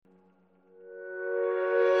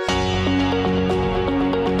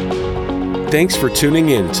Thanks for tuning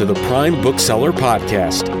in to the Prime Bookseller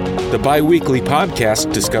Podcast, the bi-weekly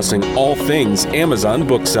podcast discussing all things Amazon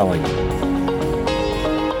bookselling.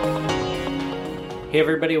 Hey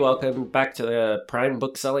everybody, welcome back to the Prime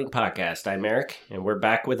Bookselling Podcast. I'm Eric, and we're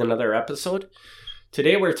back with another episode.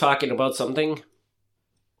 Today we're talking about something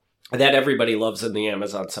that everybody loves in the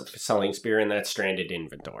Amazon selling sphere, and that's stranded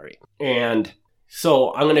inventory. And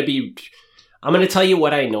so I'm going to tell you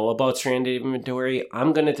what I know about stranded inventory.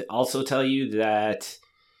 I'm going to also tell you that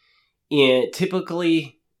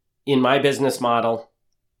typically in my business model,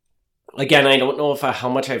 again, I don't know how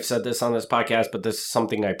much I've said this on this podcast, but this is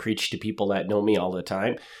something I preach to people that know me all the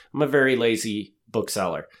time. I'm a very lazy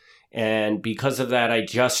bookseller. And because of that, I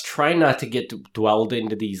just try not to get dwelled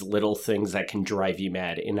into these little things that can drive you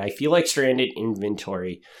mad. And I feel like stranded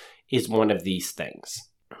inventory is one of these things.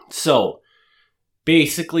 So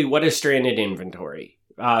basically, what is stranded inventory?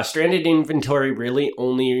 Stranded inventory really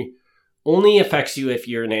only affects you if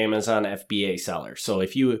you're an Amazon FBA seller. So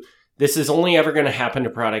this is only ever going to happen to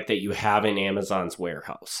product that you have in Amazon's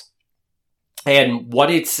warehouse. And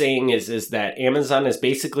what it's saying is that Amazon is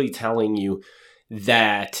basically telling you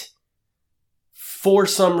that for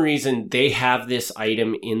some reason they have this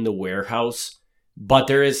item in the warehouse, but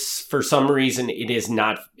for some reason it's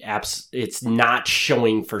not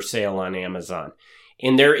showing for sale on Amazon.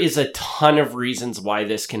 And there is a ton of reasons why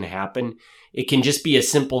this can happen. It can just be a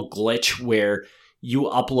simple glitch where you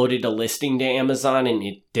uploaded a listing to Amazon and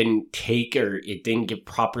it didn't take, or it didn't get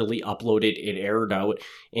properly uploaded, it errored out,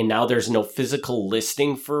 and now there's no physical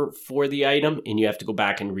listing for the item, and you have to go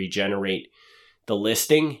back and regenerate the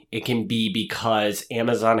listing. It can be because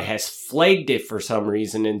Amazon has flagged it for some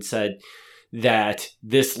reason and said that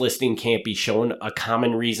this listing can't be shown. A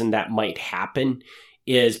common reason that might happen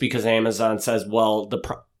is because Amazon says, well,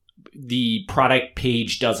 the product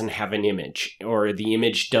page doesn't have an image, or the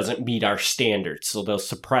image doesn't meet our standards, so they'll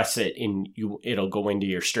suppress it and it'll go into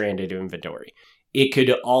your stranded inventory. It could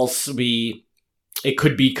also be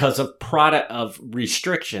because of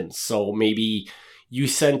restrictions. So maybe you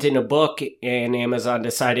sent in a book and Amazon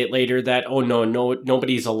decided later that, oh no,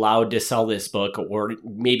 nobody's allowed to sell this book, or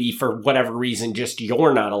maybe for whatever reason, just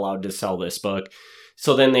you're not allowed to sell this book.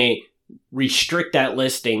 So then they restrict that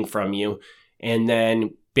listing from you. And then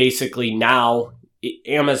basically now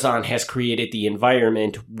Amazon has created the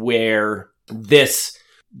environment where this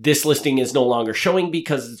listing is no longer showing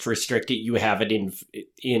because it's restricted. You have it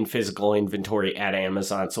in physical inventory at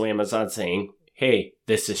Amazon. So Amazon's saying, hey,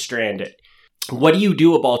 this is stranded. What do you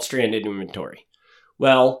do about stranded inventory?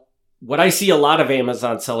 Well, what I see a lot of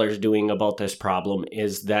Amazon sellers doing about this problem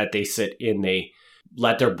is that they sit and they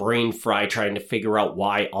let their brain fry trying to figure out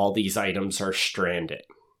why all these items are stranded.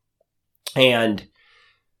 And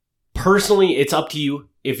personally, it's up to you.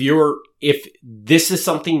 If this is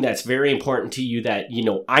something that's very important to you, that,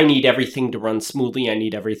 I need everything to run smoothly, I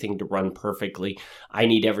need everything to run perfectly, I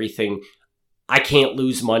can't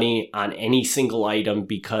lose money on any single item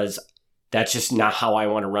because that's just not how I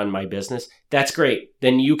want to run my business. That's great.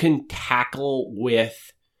 Then you can tackle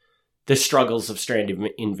with the struggles of stranded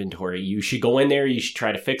inventory. You should go in there. You should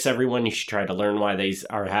try to fix everyone. You should try to learn why these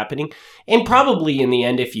are happening. And probably in the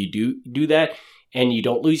end, if you do that and you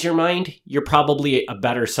don't lose your mind, you're probably a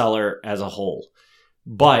better seller as a whole.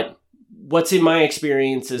 But what's in my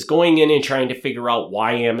experience is going in and trying to figure out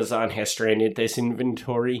why Amazon has stranded this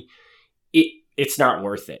inventory. It's not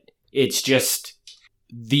worth it. It's just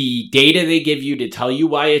the data they give you to tell you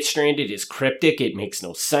why it's stranded is cryptic. It makes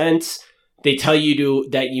no sense. They tell you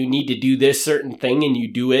that you need to do this certain thing and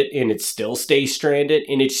you do it and it still stays stranded.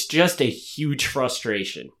 And it's just a huge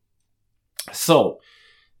frustration. So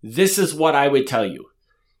this is what I would tell you,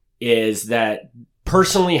 is that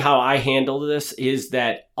personally how I handle this is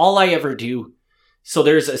that all I ever do, so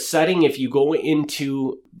there's a setting. If you go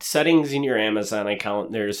into settings in your Amazon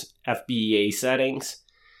account, there's FBA settings.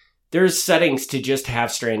 There's settings to just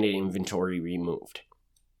have stranded inventory removed.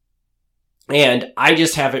 And I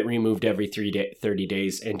just have it removed every 30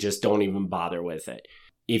 days and just don't even bother with it.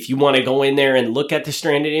 If you want to go in there and look at the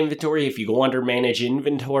stranded inventory, if you go under Manage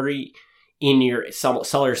Inventory in your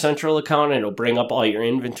Seller Central account, it'll bring up all your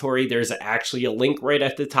inventory. There's actually a link right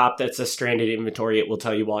at the top that says stranded inventory. It will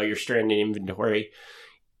tell you all your stranded inventory.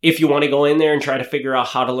 If you want to go in there and try to figure out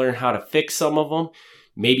how to learn how to fix some of them,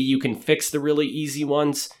 maybe you can fix the really easy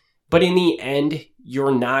ones. But in the end,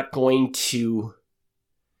 you're not going to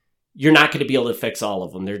be able to fix all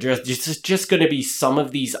of them. They're just going to be some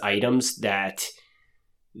of these items that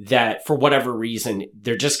for whatever reason,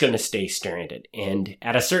 they're just going to stay stranded. And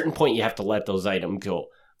at a certain point, you have to let those items go.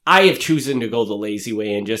 I have chosen to go the lazy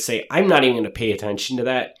way and just say, I'm not even going to pay attention to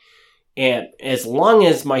that. And as long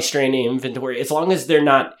as my stranded inventory, as long as they're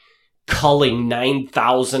not culling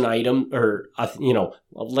 9,000 items, or,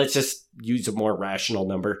 let's just use a more rational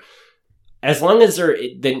number. As long as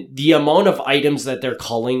the amount of items that they're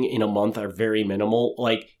culling in a month are very minimal.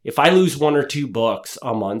 Like if I lose 1 or 2 books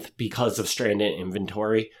a month because of stranded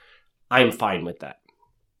inventory, I'm fine with that.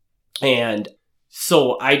 And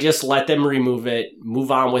so I just let them remove it,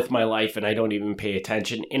 move on with my life, and I don't even pay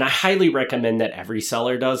attention. And I highly recommend that every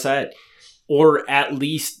seller does that, or at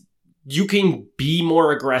least you can be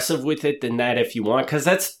more aggressive with it than that if you want, because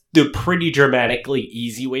that's the pretty dramatically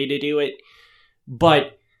easy way to do it.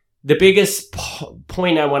 But the biggest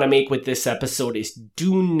point I want to make with this episode is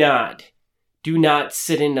do not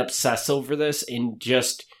sit and obsess over this and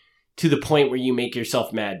just to the point where you make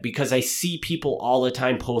yourself mad, because I see people all the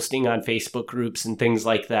time posting on Facebook groups and things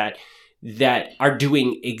like that are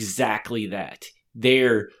doing exactly that.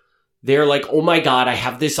 They're like, oh my God, I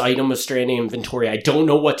have this item of stranded inventory. I don't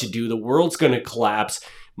know what to do. The world's going to collapse.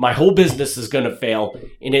 My whole business is going to fail.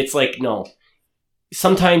 And it's like, no,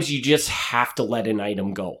 sometimes you just have to let an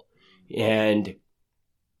item go. And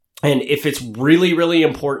if it's really, really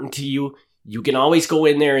important to you, you can always go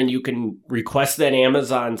in there and you can request that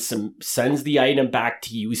Amazon sends the item back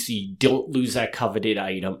to you so you don't lose that coveted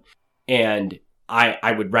item. And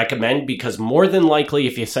I would recommend, because more than likely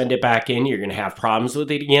if you send it back in, you're going to have problems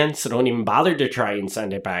with it again. So don't even bother to try and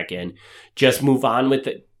send it back in. Just move on with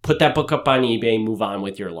it. Put that book up on eBay, move on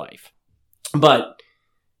with your life. But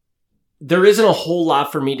there isn't a whole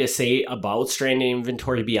lot for me to say about stranded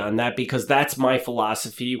inventory beyond that, because that's my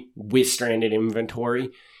philosophy with stranded inventory.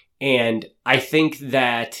 And I think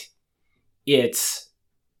that's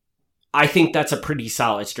a pretty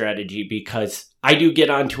solid strategy, because I do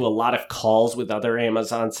get onto a lot of calls with other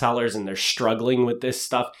Amazon sellers and they're struggling with this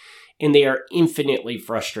stuff and they are infinitely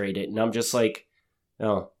frustrated. And I'm just like,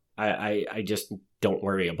 no, I just don't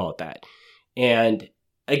worry about that. And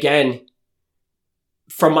again,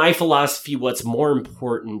 from my philosophy, what's more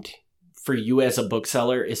important for you as a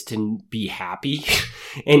bookseller is to be happy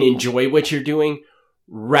and enjoy what you're doing,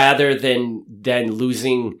 rather than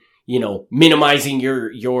losing, minimizing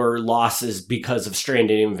your losses because of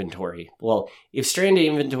stranded inventory. Well, if stranded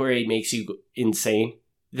inventory makes you insane,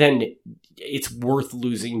 then it's worth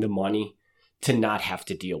losing the money to not have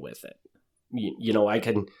to deal with it.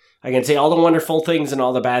 I can say all the wonderful things and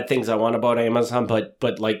all the bad things I want about Amazon,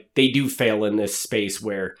 but like they do fail in this space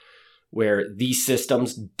where these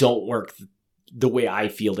systems don't work the way I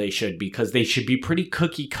feel they should, because they should be pretty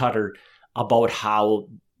cookie cutter about how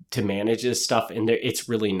to manage this stuff, and it's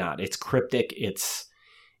really not. It's cryptic, it's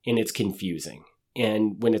confusing.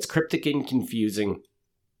 And when it's cryptic and confusing,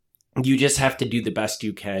 you just have to do the best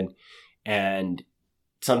you can, and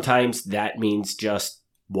sometimes that means just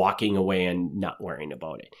walking away and not worrying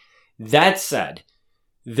about it. That said,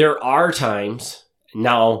 there are times,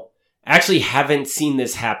 now actually haven't seen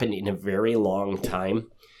this happen in a very long time,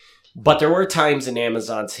 but there were times in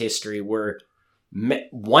Amazon's history where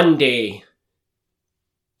one day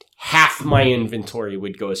half my inventory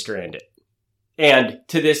would go stranded. And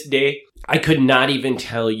to this day, I could not even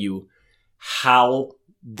tell you how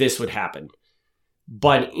this would happen.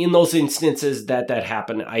 But in those instances that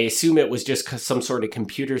happened, I assume it was just some sort of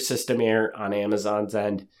computer system error on Amazon's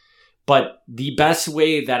end. But the best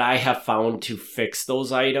way that I have found to fix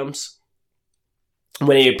those items,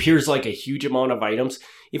 when it appears like a huge amount of items,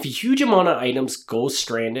 if a huge amount of items go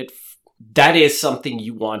stranded, that is something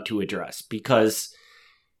you want to address, because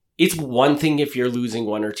it's one thing if you're losing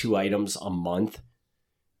 1 or 2 items a month,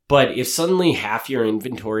 but if suddenly half your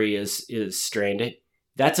inventory is stranded,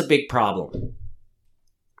 that's a big problem.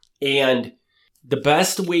 And the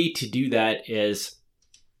best way to do that is,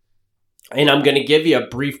 and I'm going to give you a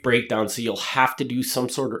brief breakdown, so you'll have to do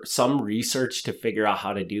some research to figure out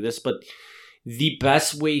how to do this, but the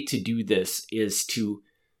best way to do this is to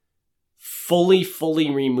fully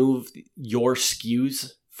remove your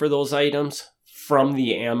SKUs for those items from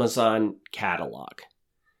the Amazon catalog.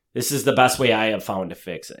 This is the best way I have found to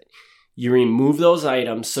fix it. You remove those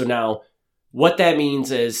items. So now what that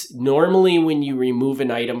means is, normally when you remove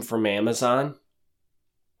an item from Amazon,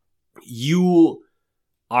 you're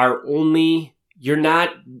not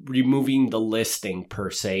removing the listing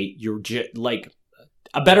per se. You're like,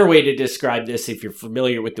 a better way to describe this, if you're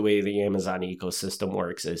familiar with the way the Amazon ecosystem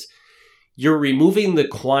works, is you're removing the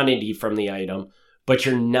quantity from the item, but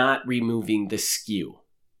you're not removing the SKU,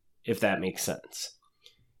 if that makes sense.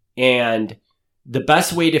 And the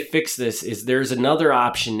best way to fix this is there's another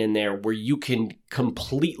option in there where you can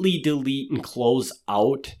completely delete and close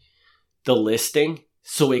out the listing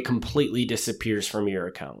so it completely disappears from your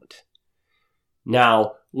account.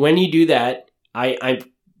 Now, when you do that, I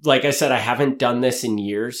like I said, I haven't done this in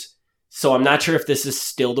years, so I'm not sure if this is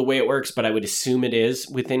still the way it works, but I would assume it is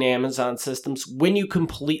within Amazon systems. When you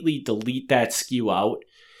completely delete that SKU out,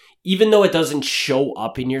 even though it doesn't show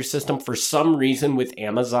up in your system, for some reason with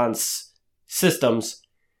Amazon's systems,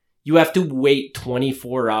 you have to wait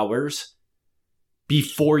 24 hours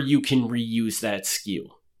before you can reuse that SKU.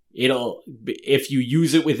 If you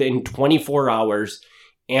use it within 24 hours,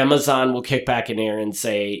 Amazon will kick back an error and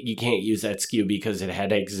say, you can't use that SKU because it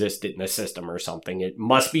had existed in the system or something. It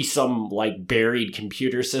must be some like buried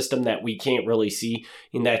computer system that we can't really see,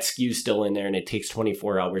 and that SKU still in there, and it takes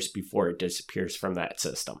 24 hours before it disappears from that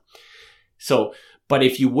system. So, but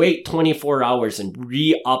if you wait 24 hours and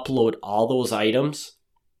re-upload all those items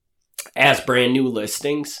as brand new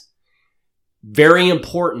listings, very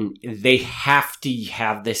important, they have to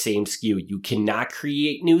have the same SKU. You cannot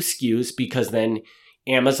create new SKUs because then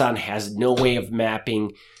Amazon has no way of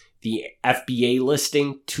mapping the FBA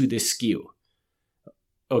listing to the SKU.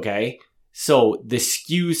 Okay? So the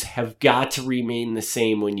SKUs have got to remain the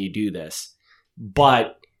same when you do this.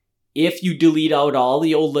 But if you delete out all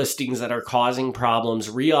the old listings that are causing problems,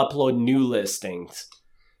 re-upload new listings,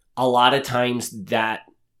 a lot of times that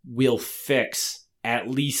will fix at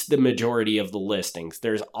least the majority of the listings.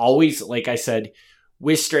 There's always, like I said,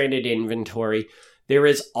 with stranded inventory, there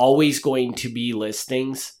is always going to be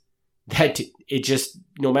listings that it just,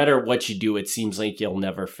 no matter what you do, it seems like you'll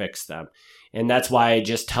never fix them. And that's why I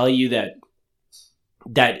just tell you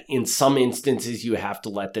that in some instances you have to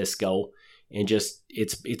let this go, and just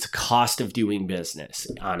it's a cost of doing business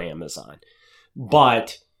on Amazon.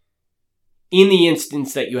 But in the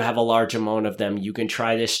instance that you have a large amount of them, you can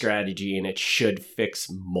try this strategy and it should fix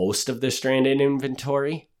most of the stranded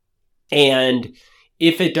inventory. And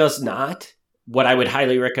if it does not, what I would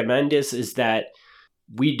highly recommend is that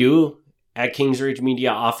we do at Kingsridge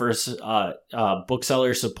Media offers a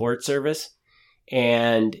bookseller support service.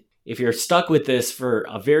 And if you're stuck with this for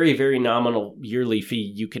a very, very nominal yearly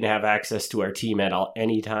fee, you can have access to our team at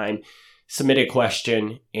any time, submit a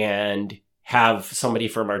question, and have somebody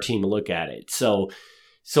from our team look at it. So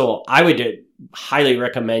I would highly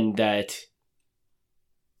recommend that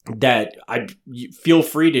I feel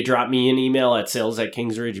free to drop me an email at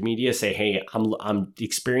sales@Kingsridge Media. Say, hey, I'm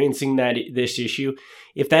experiencing this issue.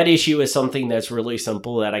 If that issue is something that's really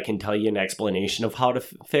simple that I can tell you an explanation of how to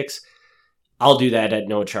fix, I'll do that at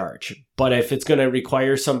no charge. But if it's going to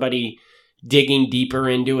require somebody digging deeper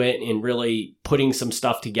into it and really putting some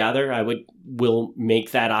stuff together, will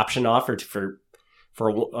make that option offer for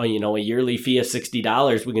a yearly fee of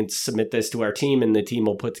 $60. We can submit this to our team and the team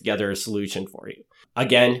will put together a solution for you.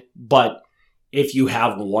 Again, but if you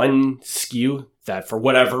have one SKU that for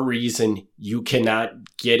whatever reason you cannot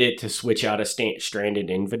get it to switch out of stranded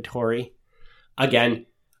inventory, again,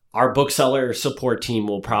 our bookseller support team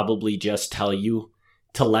will probably just tell you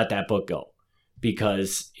to let that book go,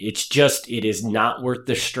 because it is not worth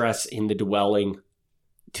the stress in the dwelling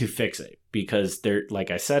to fix it. Because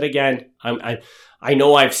like I said again, I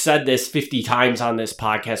know I've said this 50 times on this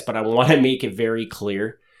podcast, but I want to make it very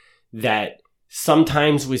clear that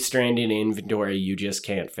sometimes with stranded inventory, you just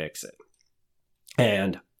can't fix it.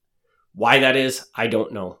 And why that is, I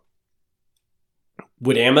don't know.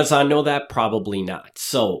 Would Amazon know that? Probably not.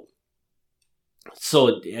 So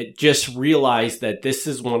just realize that this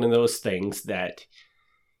is one of those things that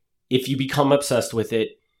if you become obsessed with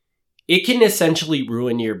it, it can essentially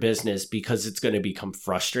ruin your business, because it's going to become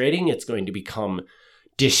frustrating. It's going to become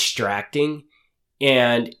distracting.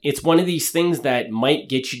 And it's one of these things that might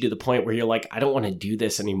get you to the point where you're like, I don't want to do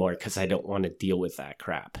this anymore because I don't want to deal with that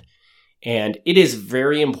crap. And it is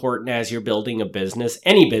very important as you're building a business,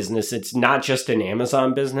 any business, it's not just an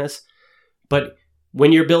Amazon business, but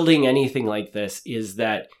when you're building anything like this, is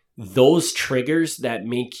that those triggers that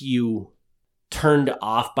make you turned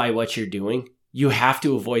off by what you're doing, you have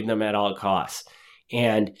to avoid them at all costs.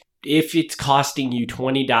 And if it's costing you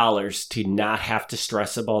 $20 to not have to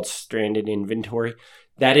stress about stranded inventory,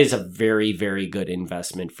 that is a very, very good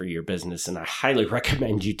investment for your business. And I highly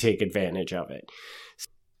recommend you take advantage of it.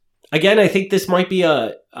 Again, I think this might be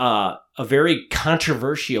a very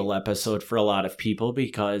controversial episode for a lot of people,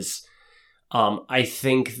 because I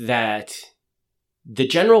think that the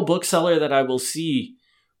general bookseller that I will see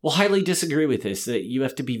will highly disagree with this, that you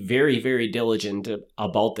have to be very, very diligent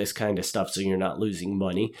about this kind of stuff so you're not losing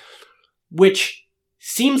money, which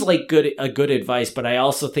seems like a good advice, but I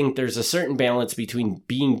also think there's a certain balance between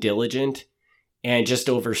being diligent and just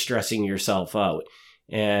overstressing yourself out.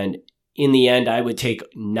 And in the end, I would take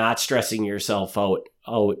not stressing yourself out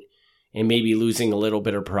and maybe losing a little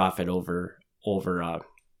bit of profit over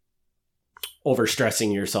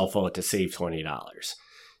overstressing yourself out to save $20.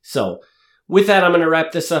 So with that, I'm going to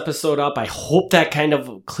wrap this episode up. I hope that kind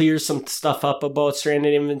of clears some stuff up about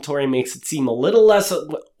stranded inventory, makes it seem a little less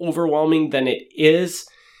overwhelming than it is.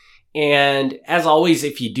 And as always,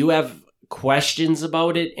 if you do have questions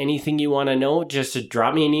about it, anything you want to know, just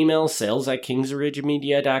drop me an email,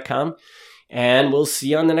 sales@kingsridgemedia.com, and we'll see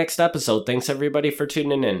you on the next episode. Thanks everybody for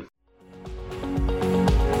tuning in.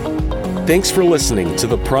 Thanks for listening to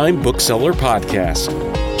the Prime Bookseller Podcast.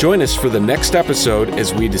 Join us for the next episode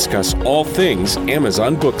as we discuss all things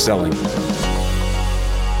Amazon bookselling.